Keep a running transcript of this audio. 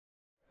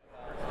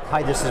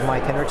Hi, this is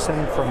Mike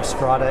Hendrickson from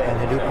Strata and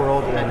Hadoop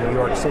World in New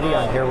York City.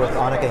 I'm here with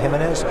Annika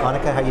Jimenez.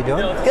 Annika, how you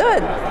doing?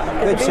 Good.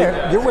 Good.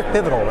 So you're with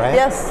Pivotal, right?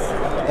 Yes.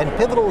 And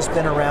Pivotal's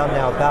been around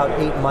now about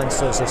 8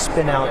 months as a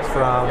spin out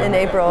from in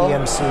April.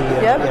 EMC.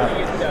 Yep.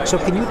 Yeah. So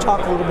can you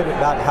talk a little bit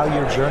about how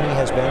your journey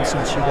has been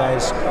since you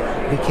guys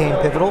became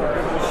Pivotal?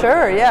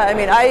 Sure, yeah. I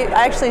mean, I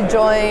actually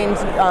joined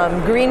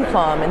Green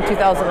Plum in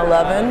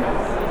 2011.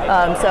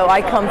 So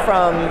I come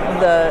from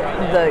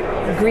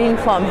the Green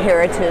Plum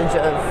heritage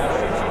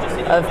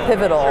of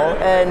Pivotal,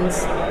 and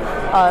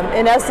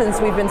in essence,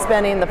 we've been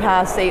spending the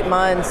past 8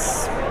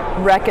 months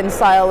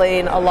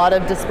reconciling a lot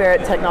of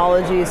disparate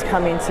technologies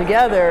coming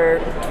together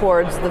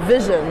towards the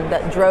vision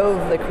that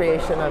drove the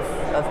creation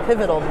of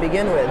Pivotal to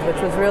begin with,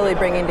 which was really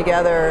bringing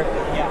together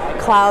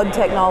cloud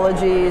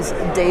technologies,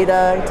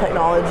 data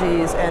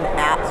technologies, and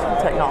app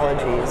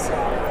technologies.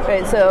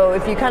 Right, so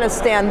if you kind of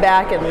stand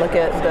back and look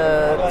at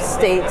the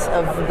state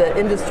of the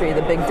industry,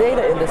 the big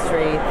data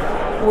industry,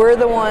 we're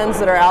the ones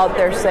that are out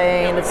there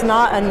saying it's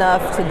not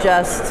enough to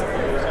just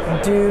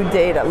do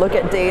data, look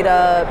at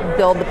data,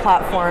 build the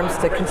platforms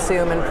to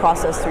consume and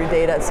process through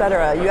data, et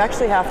cetera. You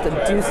actually have to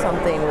do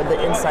something with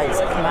the insights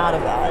that come out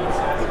of that.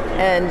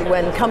 And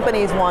when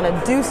companies want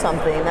to do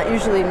something, that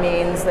usually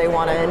means they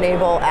want to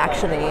enable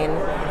actioning,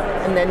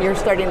 and then you're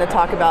starting to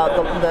talk about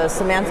the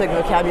semantic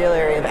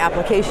vocabulary of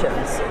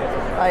applications.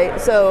 Right?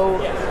 So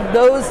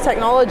those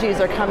technologies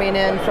are coming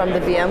in from the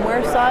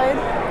VMware side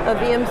of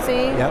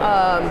EMC.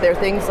 Yep. They're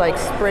things like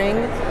Spring,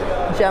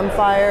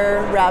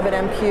 Gemfire,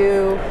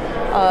 RabbitMQ,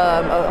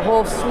 a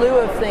whole slew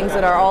of things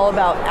that are all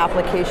about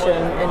application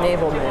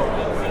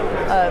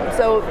enablement.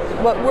 So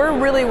what we're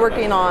really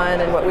working on,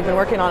 and what we've been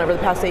working on over the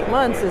past 8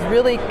 months, is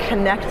really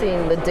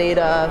connecting the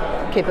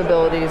data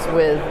capabilities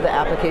with the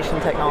application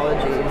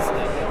technologies.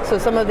 So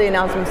some of the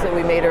announcements that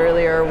we made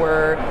earlier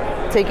were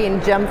taking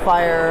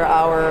Gemfire,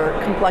 our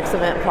complex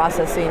event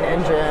processing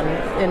engine,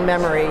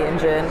 in-memory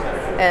engine,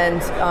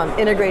 and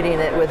integrating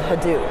it with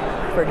Hadoop,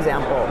 for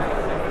example.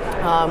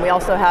 We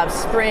also have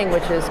Spring,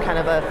 which is kind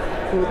of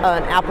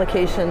an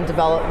application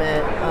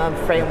development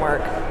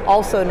framework,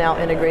 also now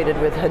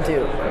integrated with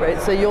Hadoop, right?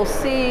 So you'll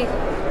see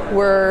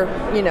we're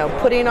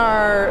building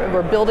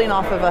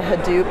off of a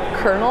Hadoop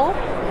kernel,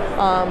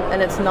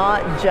 and it's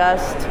not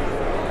just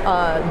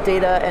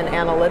data and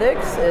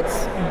analytics.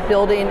 It's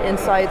building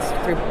insights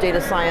through data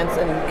science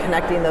and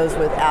connecting those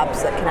with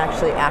apps that can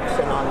actually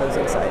action on those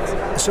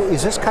insights. So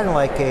is this kind of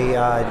like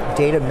a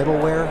data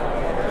middleware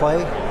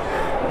play?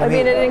 I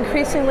mean, it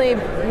increasingly,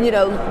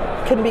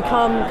 can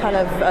become kind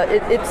of.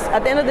 It's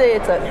at the end of the day,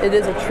 it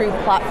is a true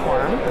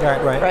platform,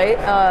 right?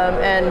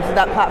 And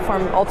that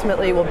platform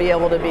ultimately will be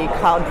able to be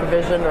cloud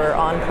provisioned or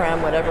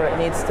on-prem, whatever it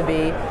needs to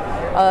be.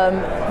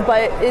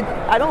 But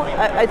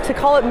to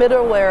call it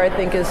middleware, I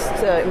think, is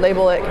to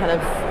label it kind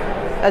of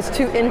as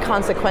too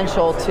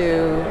inconsequential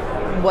to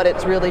what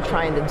it's really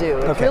trying to do.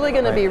 It's really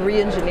going to be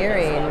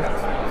re-engineering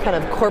kind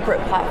of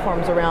corporate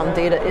platforms around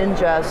data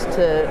ingest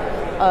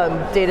to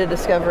data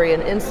discovery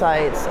and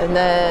insights, and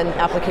then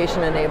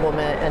application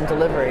enablement and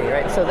delivery,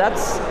 right? So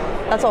that's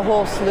a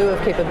whole slew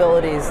of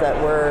capabilities that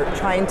we're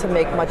trying to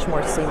make much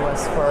more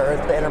seamless for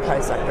the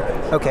enterprise sector.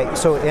 Okay,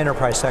 so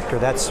enterprise sector,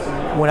 that's,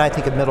 when I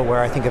think of middleware,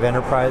 I think of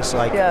enterprise,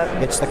 like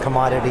it's the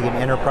commodity in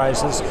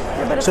enterprises.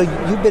 Yeah, so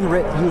you've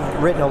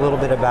written a little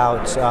bit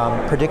about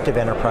predictive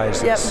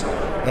enterprises. Yep.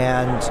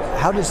 And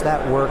how does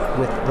that work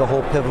with the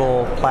whole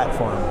Pivotal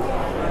platform?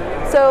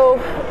 So,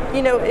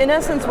 in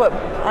essence, what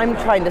I'm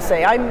trying to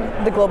say,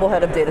 I'm the global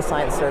head of data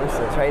science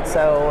services, right?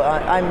 So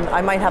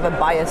I might have a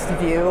biased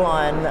view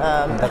on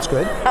that's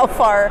good. How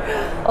far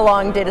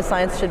along data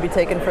science should be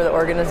taken for the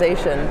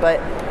organization. But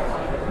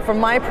from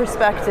my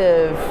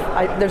perspective,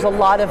 there's a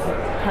lot of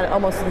kind of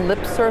almost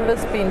lip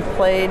service being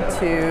played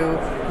to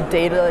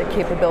data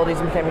capabilities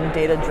and becoming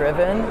data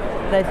driven.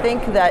 And I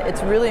think that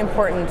it's really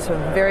important to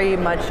very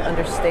much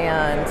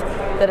understand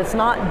that it's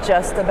not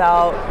just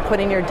about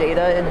putting your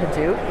data in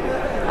Hadoop.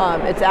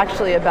 It's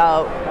actually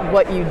about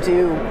what you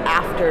do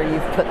after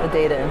you've put the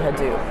data in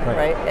Hadoop,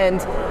 right?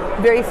 And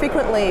very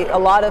frequently, a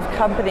lot of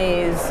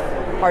companies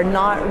are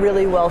not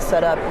really well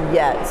set up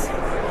yet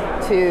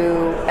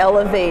to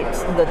elevate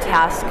the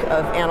task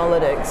of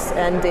analytics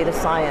and data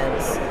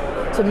science,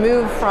 to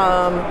move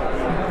from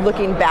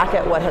looking back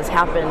at what has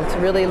happened to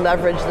really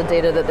leverage the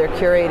data that they're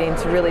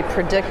curating to really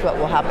predict what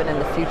will happen in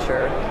the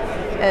future.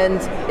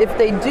 And if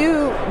they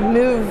do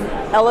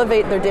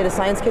elevate their data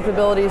science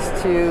capabilities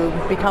to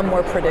become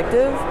more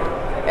predictive,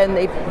 and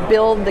they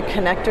build the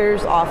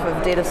connectors off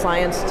of data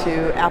science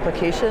to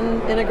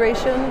application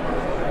integration,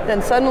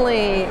 then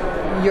suddenly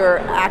you're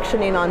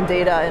actioning on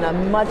data in a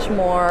much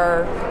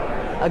more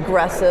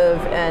aggressive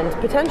and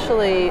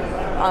potentially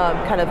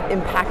kind of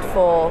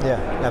impactful,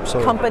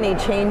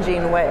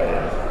 company-changing way,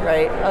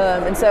 right?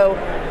 And so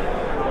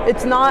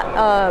it's not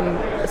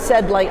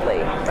said lightly,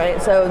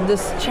 right? So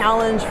this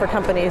challenge for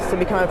companies to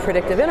become a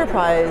predictive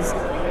enterprise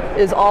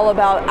is all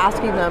about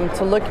asking them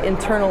to look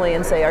internally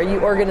and say, are you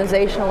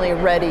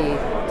organizationally ready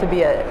to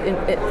be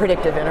a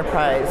predictive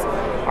enterprise?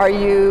 Are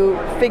you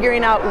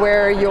figuring out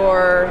where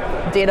your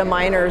data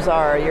miners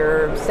are,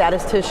 your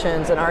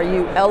statisticians, and are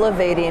you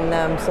elevating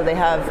them so they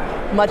have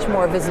much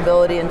more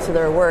visibility into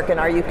their work, and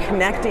are you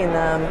connecting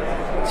them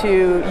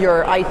to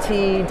your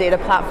IT data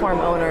platform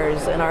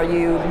owners, and are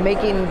you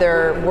making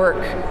their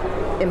work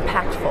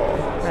impactful,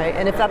 right?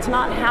 And if that's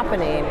not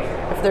happening,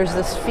 if there's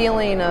this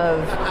feeling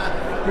of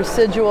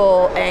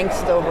residual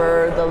angst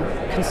over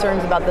the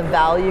concerns about the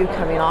value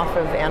coming off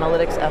of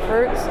analytics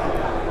efforts,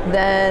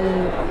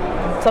 then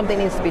something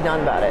needs to be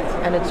done about it.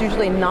 And it's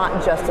usually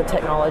not just a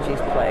technologies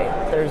play.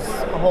 There's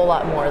a whole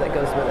lot more that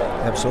goes with it.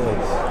 Absolutely.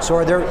 So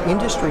are there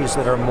industries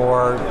that are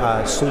more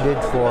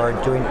suited for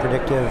doing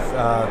predictive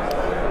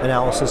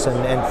analysis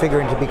and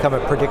figuring to become a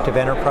predictive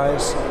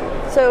enterprise?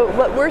 So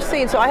what we're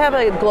seeing, so I have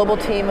a global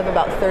team of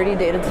about 30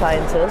 data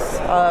scientists.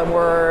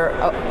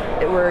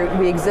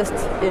 We exist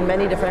in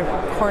many different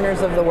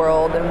corners of the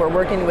world, and we're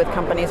working with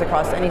companies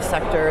across any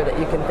sector that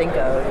you can think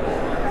of.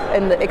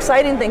 And the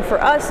exciting thing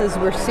for us is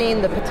we're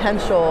seeing the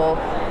potential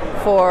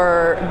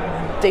for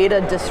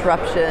data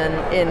disruption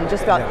in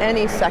just about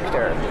any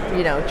sector.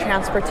 You know,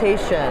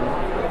 transportation,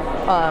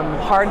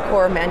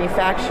 hardcore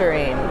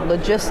manufacturing,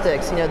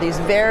 logistics. You know, these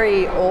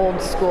very old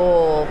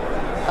school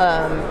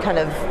kind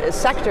of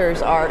sectors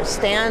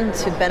stand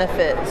to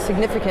benefit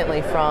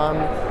significantly from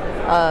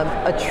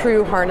a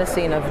true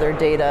harnessing of their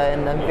data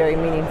in a very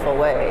meaningful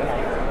way.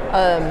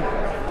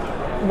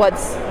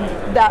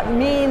 That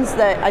means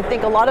that I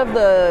think a lot of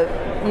the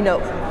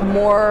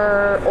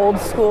more old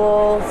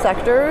school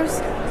sectors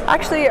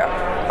actually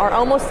are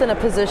almost in a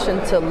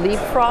position to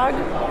leapfrog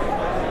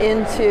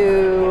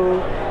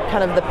into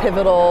kind of the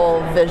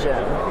pivotal vision,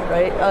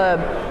 right?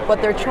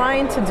 What they're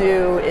trying to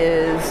do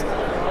is,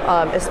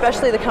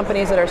 especially the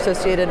companies that are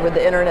associated with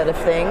the Internet of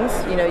Things,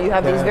 you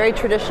have these very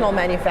traditional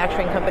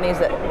manufacturing companies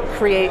that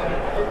create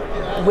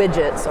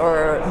widgets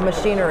or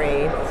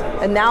machinery,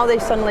 and now they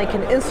suddenly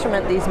can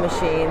instrument these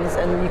machines,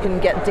 and you can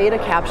get data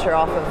capture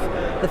off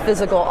of the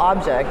physical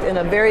object in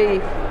a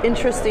very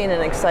interesting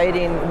and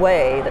exciting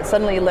way that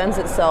suddenly lends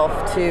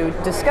itself to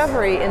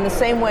discovery in the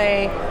same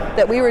way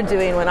that we were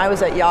doing when I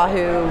was at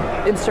Yahoo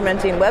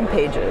instrumenting web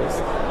pages,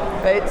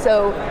 right?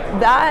 So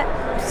that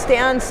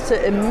stands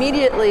to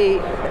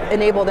immediately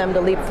enable them to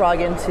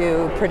leapfrog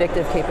into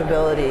predictive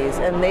capabilities,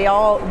 and they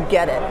all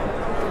get it,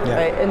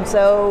 right? And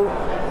so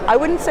I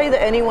wouldn't say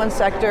that any one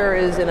sector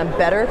is in a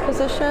better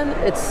position.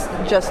 It's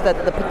just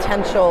that the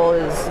potential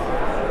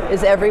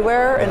is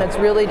everywhere, and it's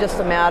really just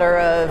a matter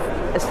of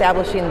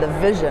establishing the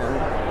vision.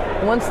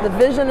 Once the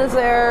vision is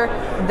there,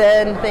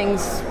 then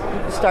things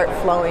start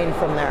flowing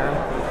from there.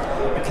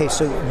 Okay,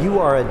 so you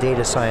are a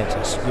data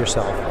scientist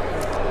yourself,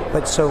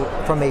 but so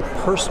from a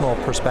personal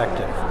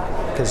perspective,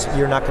 because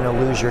you're not going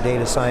to lose your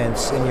data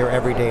science in your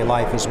everyday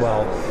life as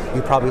well,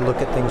 you probably look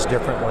at things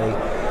differently.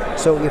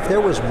 So if there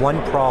was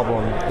one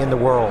problem in the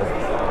world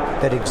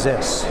that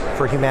exists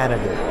for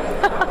humanity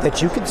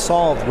that you could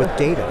solve with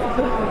data,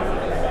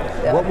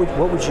 what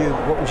would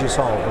you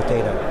solve with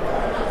data?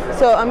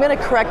 So I'm going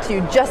to correct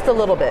you just a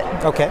little bit.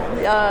 Okay.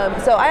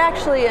 So I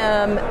actually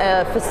am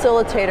a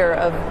facilitator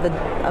of the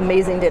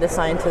amazing data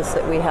scientists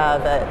that we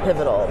have at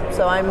Pivotal.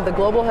 So I'm the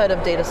global head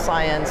of data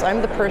science.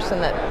 I'm the person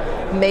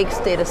that makes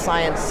data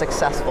science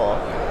successful.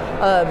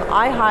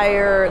 I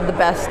hire the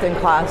best in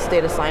class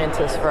data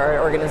scientists for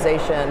our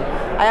organization.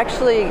 I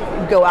actually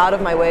go out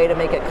of my way to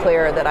make it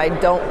clear that I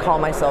don't call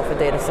myself a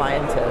data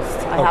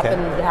scientist. I happen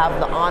to have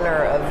the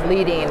honor of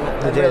leading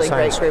a really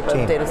great group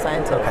of data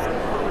scientists.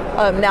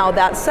 Now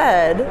that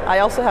said, I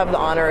also have the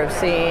honor of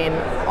seeing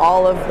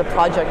all of the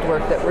project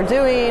work that we're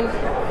doing,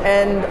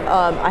 and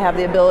I have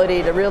the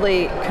ability to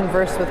really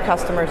converse with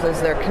customers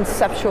as they're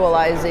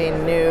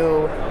conceptualizing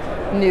new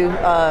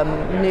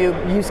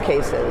use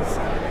cases.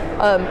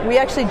 We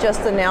actually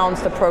just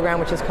announced a program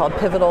which is called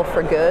Pivotal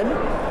for Good.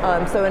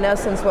 So in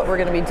essence, what we're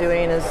going to be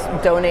doing is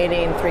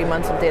donating 3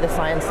 months of data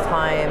science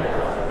time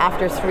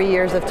after 3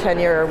 years of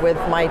tenure with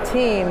my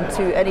team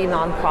to any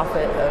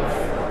nonprofit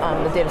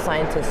of the data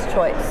scientist's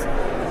choice.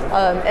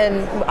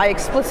 And I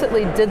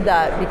explicitly did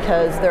that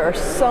because there are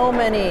so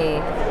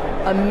many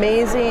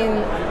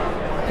amazing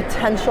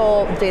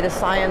potential data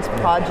science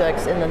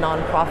projects in the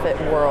nonprofit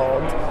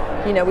world.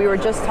 We were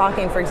just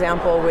talking, for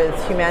example, with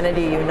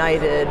Humanity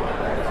United,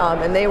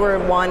 and they were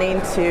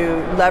wanting to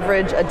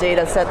leverage a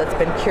data set that's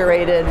been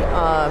curated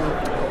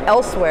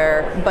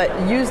elsewhere, but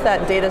use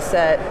that data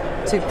set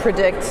to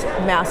predict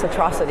mass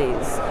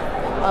atrocities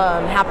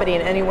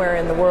happening anywhere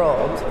in the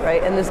world,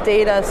 right? And this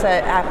data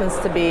set happens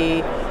to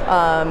be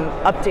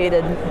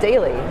updated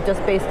daily,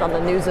 just based on the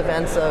news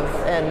events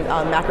and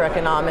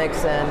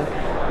macroeconomics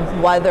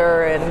and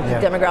weather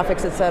and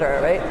demographics, et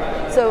cetera, right?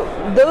 So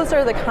those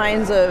are the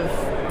kinds of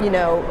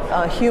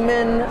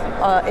human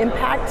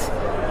impact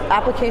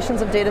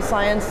applications of data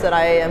science that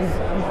I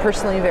am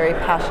personally very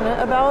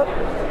passionate about.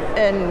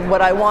 And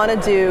what I want to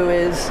do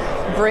is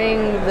bring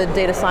the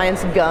data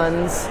science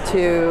guns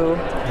to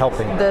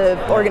helping the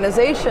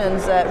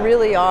organizations that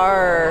really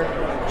are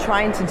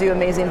trying to do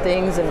amazing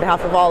things on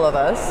behalf of all of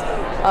us,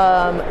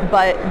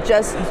 but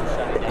just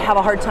have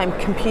a hard time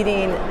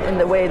competing in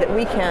the way that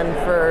we can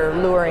for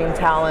luring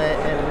talent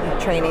and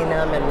training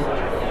them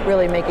and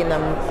really making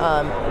them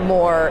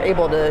more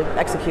able to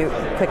execute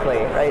quickly,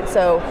 right?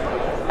 So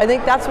I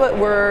think that's what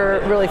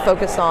we're really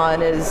focused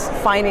on, is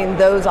finding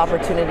those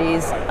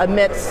opportunities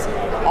amidst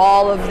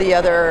all of the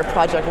other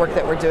project work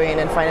that we're doing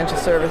in financial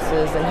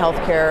services and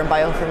healthcare and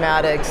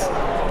bioinformatics,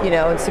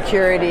 and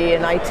security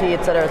and IT,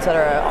 et cetera, et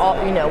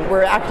cetera.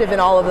 We're active in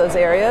all of those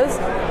areas,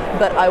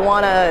 but I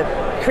want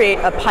to create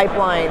a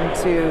pipeline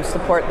to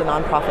support the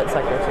nonprofit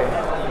sector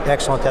too.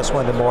 Excellent. That's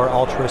one of the more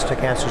altruistic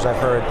answers I've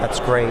heard.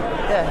 That's great.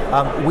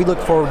 Yeah. We look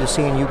forward to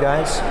seeing you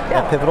guys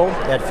at Pivotal,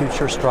 at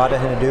Future Strata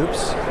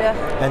Hadoops. Yeah.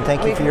 And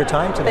thank you for your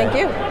time today. Thank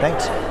you.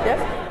 Thanks.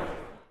 Yeah.